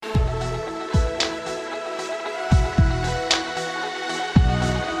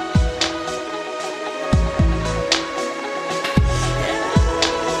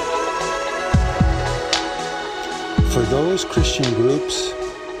those Christian groups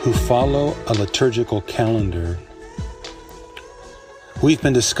who follow a liturgical calendar. We've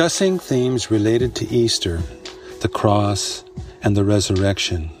been discussing themes related to Easter, the cross, and the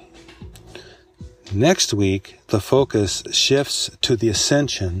resurrection. Next week, the focus shifts to the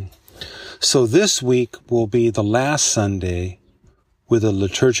ascension, so this week will be the last Sunday with a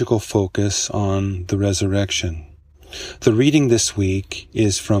liturgical focus on the resurrection. The reading this week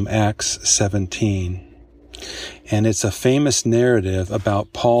is from Acts 17. And it's a famous narrative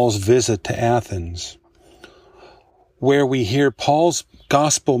about Paul's visit to Athens, where we hear Paul's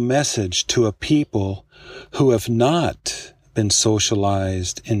gospel message to a people who have not been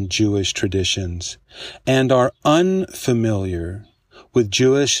socialized in Jewish traditions and are unfamiliar with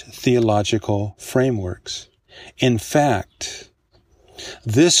Jewish theological frameworks. In fact,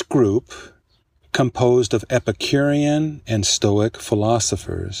 this group, composed of Epicurean and Stoic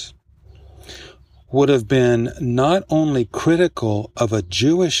philosophers, would have been not only critical of a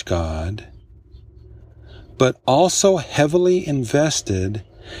Jewish God, but also heavily invested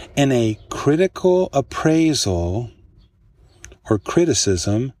in a critical appraisal or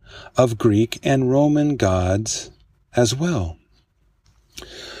criticism of Greek and Roman gods as well.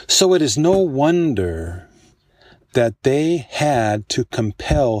 So it is no wonder that they had to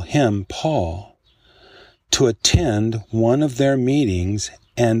compel him, Paul, to attend one of their meetings,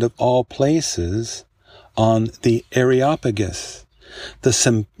 and of all places, on the Areopagus, the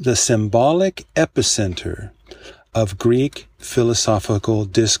symbolic epicenter of Greek philosophical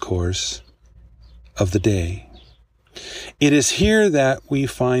discourse of the day. It is here that we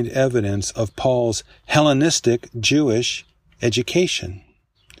find evidence of Paul's Hellenistic Jewish education.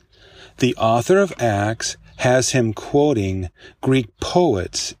 The author of Acts has him quoting Greek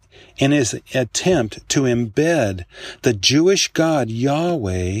poets in his attempt to embed the Jewish God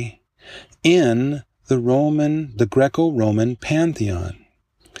Yahweh in the Greco-Roman pantheon.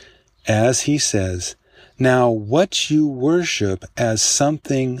 As he says, "Now what you worship as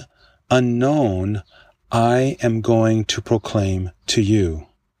something unknown, I am going to proclaim to you."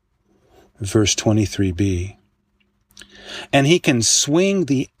 Verse 23b. And he can swing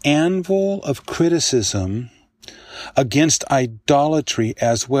the anvil of criticism against idolatry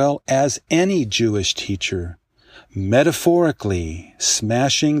as well as any Jewish teacher, metaphorically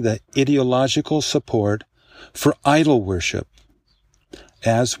smashing the ideological support for idol worship,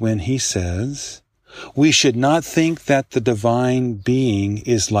 as when he says, "We should not think that the divine being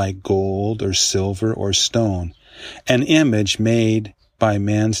is like gold or silver or stone, an image made by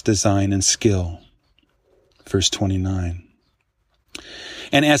man's design and skill." Verse 29.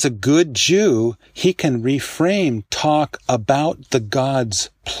 And as a good Jew, he can reframe talk about the gods,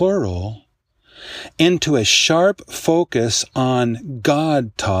 plural, into a sharp focus on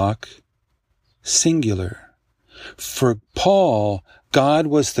God talk, singular. For Paul, God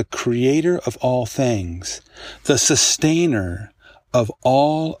was the creator of all things, the sustainer of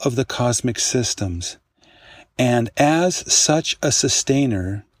all of the cosmic systems. And as such a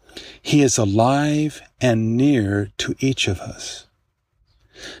sustainer, he is alive and near to each of us.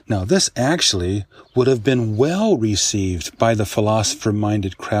 Now, this actually would have been well received by the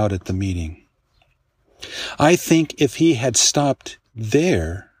philosopher-minded crowd at the meeting. I think if he had stopped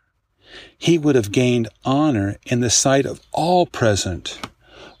there, he would have gained honor in the sight of all present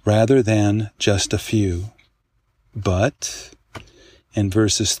rather than just a few. But in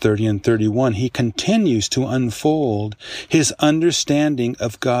verses 30 and 31, he continues to unfold his understanding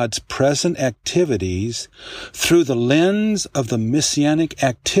of God's present activities through the lens of the messianic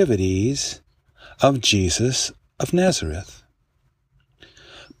activities of Jesus of Nazareth.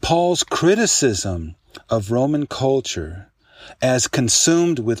 Paul's criticism of Roman culture as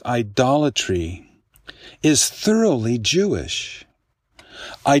consumed with idolatry is thoroughly Jewish.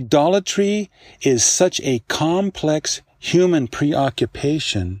 Idolatry is such a complex human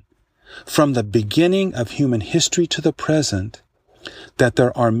preoccupation from the beginning of human history to the present that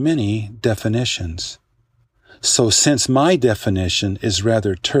there are many definitions. So since my definition is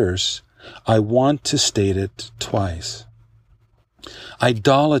rather terse, I want to state it twice.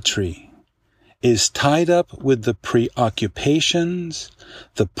 Idolatry is tied up with the preoccupations,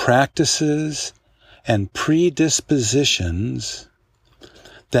 the practices, and predispositions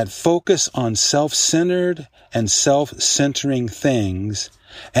that focus on self-centered and self-centering things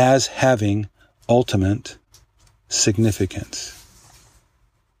as having ultimate significance.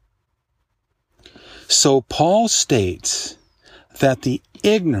 So Paul states that the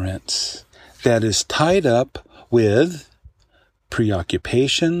ignorance that is tied up with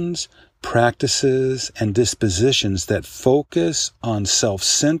preoccupations, practices, and dispositions that focus on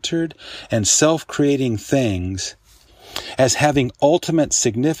self-centered and self-creating things as having ultimate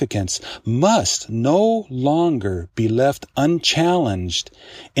significance must no longer be left unchallenged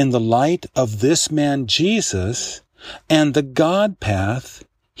in the light of this man Jesus and the God path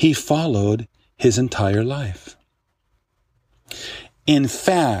he followed his entire life. In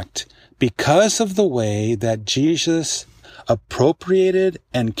fact, because of the way that Jesus appropriated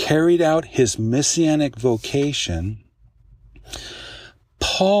and carried out his messianic vocation,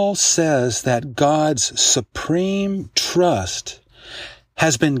 Paul says that God's supreme trust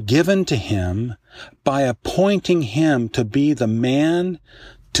has been given to him by appointing him to be the man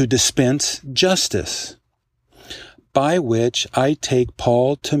to dispense justice, by which I take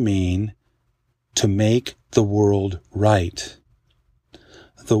Paul to mean to make the world right.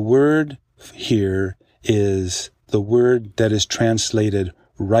 The word here is the word that is translated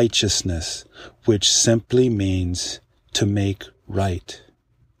righteousness, which simply means to make right.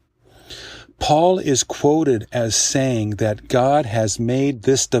 Paul is quoted as saying that God has made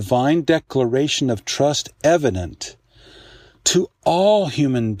this divine declaration of trust evident to all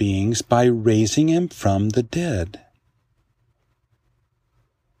human beings by raising him from the dead.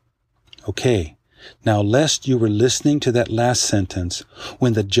 Okay, now lest you were listening to that last sentence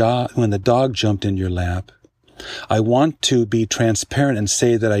when the dog jumped in your lap, I want to be transparent and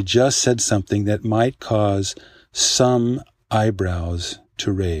say that I just said something that might cause some eyebrows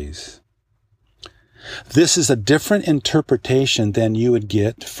to raise. This is a different interpretation than you would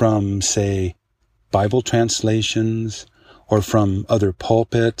get from, say, Bible translations or from other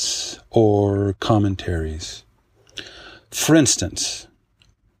pulpits or commentaries. For instance,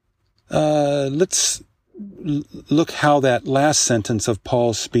 let's look how that last sentence of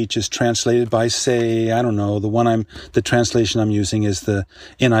Paul's speech is translated by, say, I don't know, the translation I'm using is the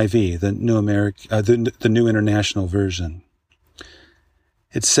NIV, the New International Version.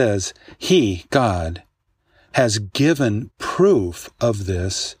 It says, He, God, has given proof of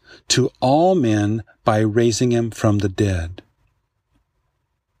this to all men by raising him from the dead.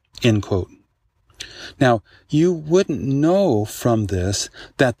 End quote. Now, you wouldn't know from this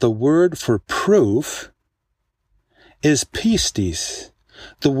that the word for proof is pistis,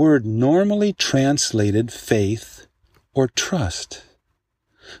 the word normally translated faith or trust.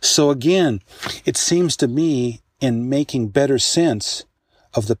 So again, it seems to me, in making better sense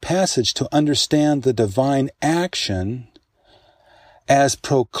of the passage, to understand the divine action as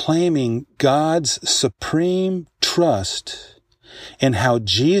proclaiming God's supreme trust in how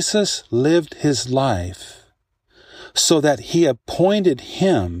Jesus lived his life, so that he appointed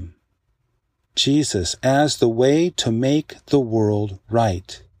him, Jesus, as the way to make the world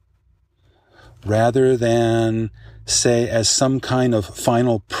right, rather than, say, as some kind of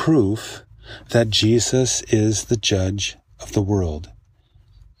final proof that Jesus is the judge of the world.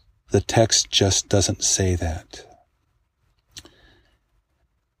 The text just doesn't say that.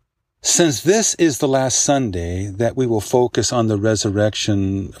 Since this is the last Sunday that we will focus on the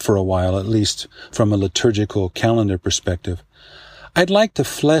resurrection for a while, at least from a liturgical calendar perspective, I'd like to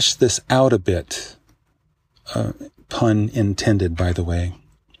flesh this out a bit. Pun intended, by the way.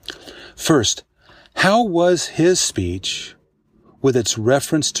 First, how was his speech, with its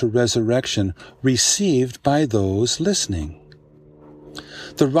reference to resurrection, received by those listening?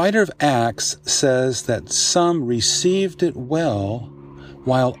 The writer of Acts says that some received it well,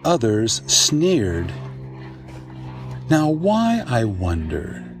 while others sneered. Now, why, I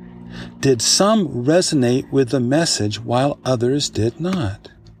wonder? Did some resonate with the message while others did not?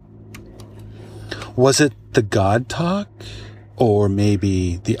 Was it the God talk? Or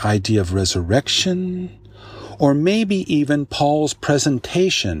maybe the idea of resurrection? Or maybe even Paul's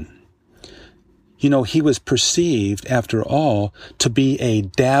presentation? You know, he was perceived, after all, to be a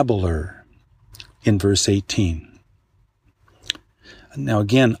dabbler in verse 18. Now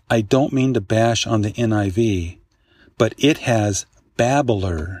again, I don't mean to bash on the NIV, but it has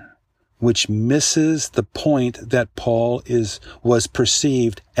babbler, which misses the point that Paul was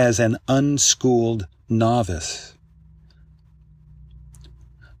perceived as an unschooled novice.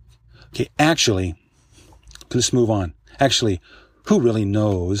 Okay, actually, let's move on. Actually, who really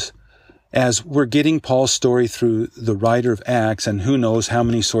knows? As we're getting Paul's story through the writer of Acts, and who knows how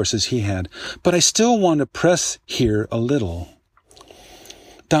many sources he had, but I still want to press here a little.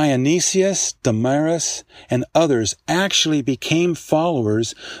 Dionysius, Damaris, and others actually became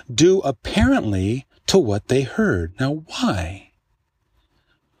followers due apparently to what they heard. Now, why?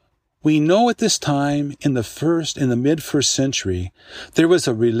 We know at this time, in the mid-first century, there was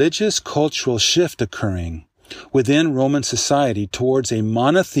a religious cultural shift occurring within Roman society towards a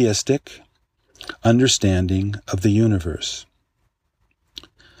monotheistic understanding of the universe.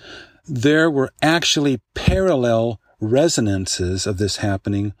 There were actually parallel resonances of this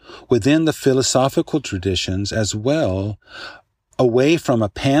happening within the philosophical traditions as well, away from a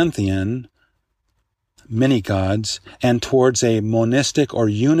pantheon, many gods, and towards a monistic or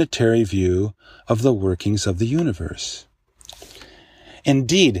unitary view of the workings of the universe.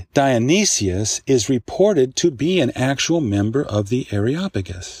 Indeed, Dionysius is reported to be an actual member of the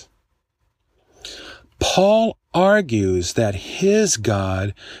Areopagus. Paul argues that his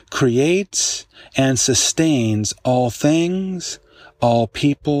God creates and sustains all things, all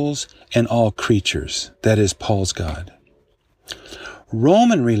peoples, and all creatures. That is Paul's God.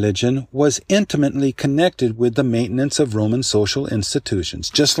 Roman religion was intimately connected with the maintenance of Roman social institutions,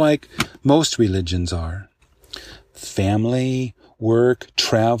 just like most religions are. Family, work,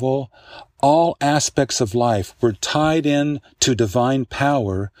 travel, all aspects of life were tied in to divine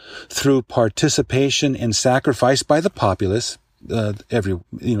power through participation in sacrifice by the populace,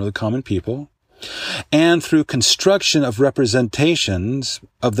 the common people, and through construction of representations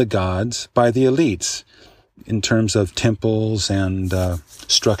of the gods by the elites in terms of temples and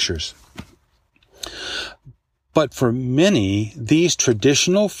structures. But for many, these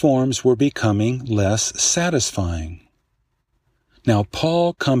traditional forms were becoming less satisfying. Now,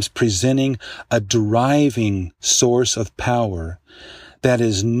 Paul comes presenting a deriving source of power that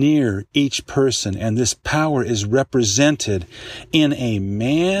is near each person, and this power is represented in a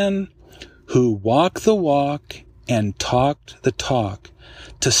man who walked the walk and talked the talk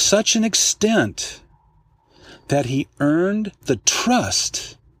to such an extent that he earned the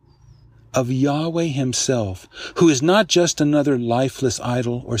trust of Yahweh himself, who is not just another lifeless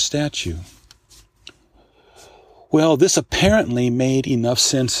idol or statue. Well, this apparently made enough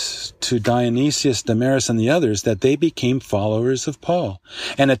sense to Dionysius, Damaris, and the others that they became followers of Paul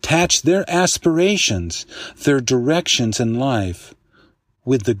and attached their aspirations, their directions in life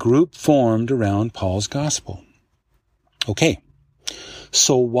with the group formed around Paul's gospel. Okay,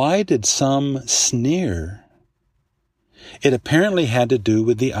 so why did some sneer? It apparently had to do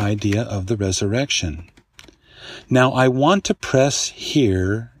with the idea of the resurrection. Now, I want to press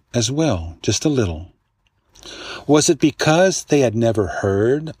here as well, just a little. Was it because they had never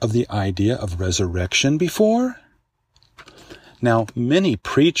heard of the idea of resurrection before? Now, many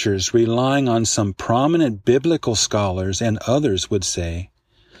preachers relying on some prominent biblical scholars and others would say,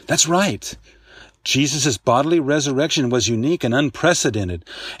 that's right. Jesus' bodily resurrection was unique and unprecedented,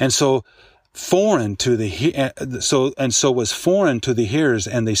 and so was foreign to the hearers,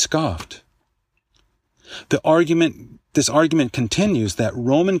 and they scoffed. This argument continues that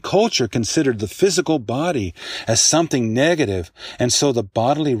Roman culture considered the physical body as something negative, and so the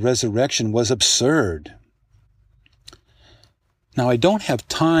bodily resurrection was absurd. Now, I don't have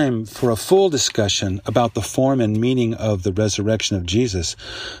time for a full discussion about the form and meaning of the resurrection of Jesus,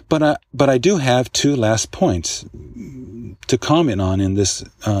 but I do have two last points to comment on in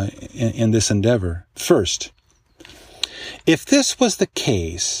this endeavor. First, if this was the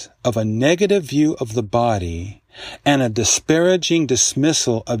case of a negative view of the body and a disparaging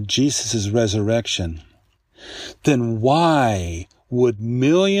dismissal of Jesus' resurrection, then why would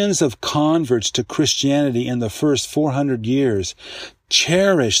millions of converts to Christianity in the first 400 years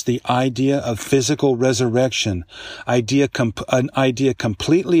cherish the idea of physical resurrection, an idea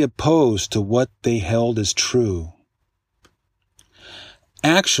completely opposed to what they held as true?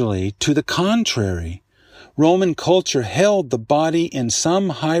 Actually, to the contrary, Roman culture held the body in some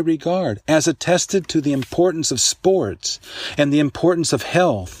high regard, as attested to the importance of sports and the importance of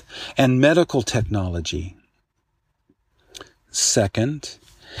health and medical technology. Second,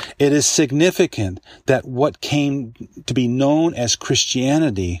 it is significant that what came to be known as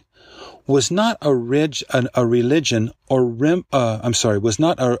Christianity was not a religion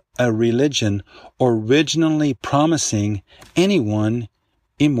originally promising anyone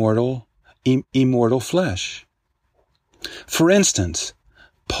immortal flesh. For instance,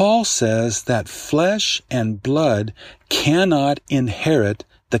 Paul says that flesh and blood cannot inherit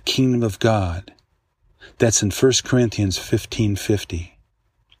the kingdom of God. That's in 1 Corinthians 15:50.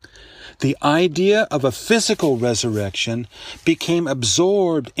 The idea of a physical resurrection became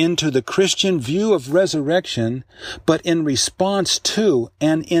absorbed into the Christian view of resurrection, but in response to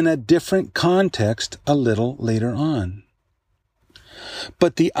and in a different context a little later on.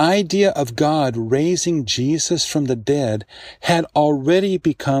 But the idea of God raising Jesus from the dead had already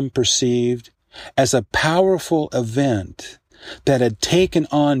become perceived as a powerful event that had taken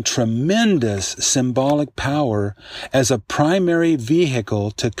on tremendous symbolic power as a primary vehicle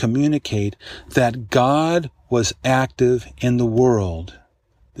to communicate that God was active in the world.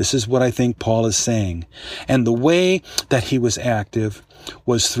 This is what I think Paul is saying. And the way that he was active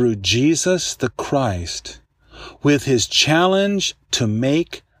was through Jesus the Christ, with his challenge to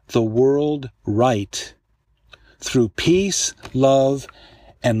make the world right through peace, love,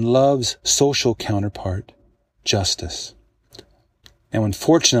 and love's social counterpart, justice. Now,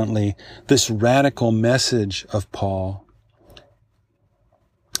 unfortunately, this radical message of Paul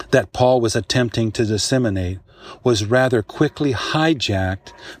that Paul was attempting to disseminate was rather quickly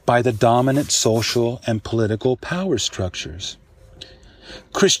hijacked by the dominant social and political power structures.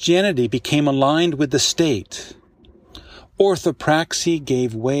 Christianity became aligned with the state. Orthopraxy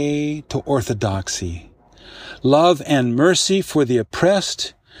gave way to orthodoxy. Love and mercy for the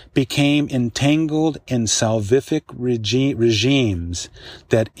oppressed became entangled in salvific regimes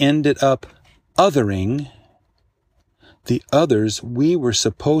that ended up othering the others we were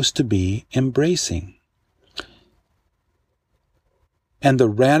supposed to be embracing. And the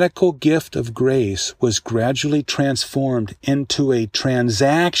radical gift of grace was gradually transformed into a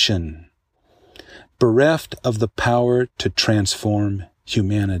transaction bereft of the power to transform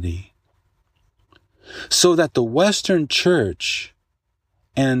humanity. So that the Western Church,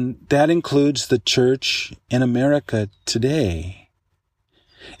 and that includes the church in America today,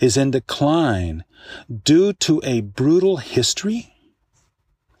 is in decline due to a brutal history,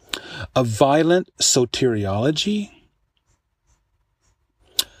 a violent soteriology,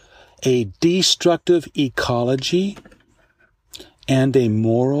 a destructive ecology, and a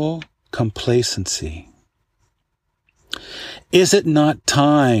moral complacency. Is it not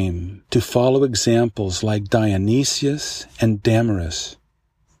time to follow examples like Dionysius and Damaris,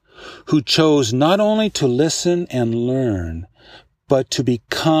 who chose not only to listen and learn, but to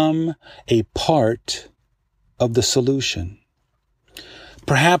become a part of the solution?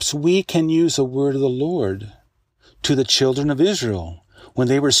 Perhaps we can use a word of the Lord to the children of Israel when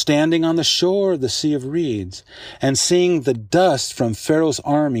they were standing on the shore of the Sea of Reeds and seeing the dust from Pharaoh's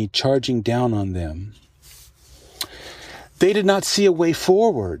army charging down on them. They did not see a way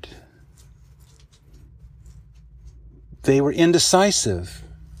forward. They were indecisive.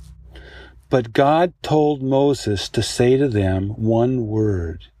 But God told Moses to say to them one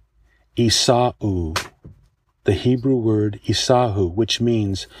word, Isa'u, the Hebrew word Isahu, which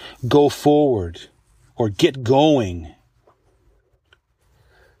means go forward or get going,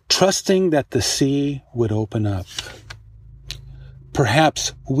 trusting that the sea would open up.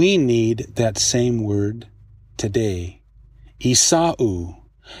 Perhaps we need that same word today, Isa'u,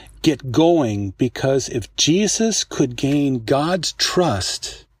 get going, because if Jesus could gain God's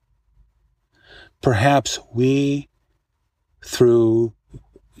trust, perhaps we, through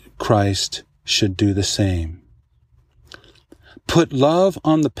Christ, should do the same. Put love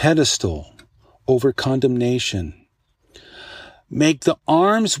on the pedestal over condemnation. Make the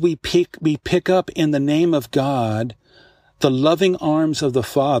arms we pick up in the name of God the loving arms of the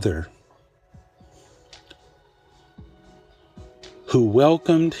Father, who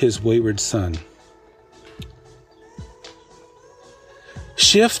welcomed his wayward Son.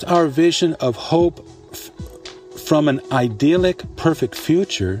 Shift our vision of hope from an idyllic, perfect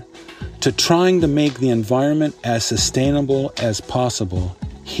future to trying to make the environment as sustainable as possible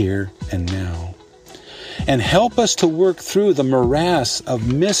here and now. And help us to work through the morass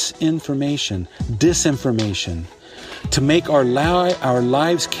of misinformation, disinformation, to make our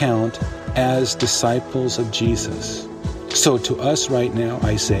lives count as disciples of Jesus. So to us right now,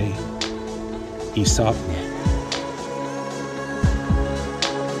 I say, Isa'u.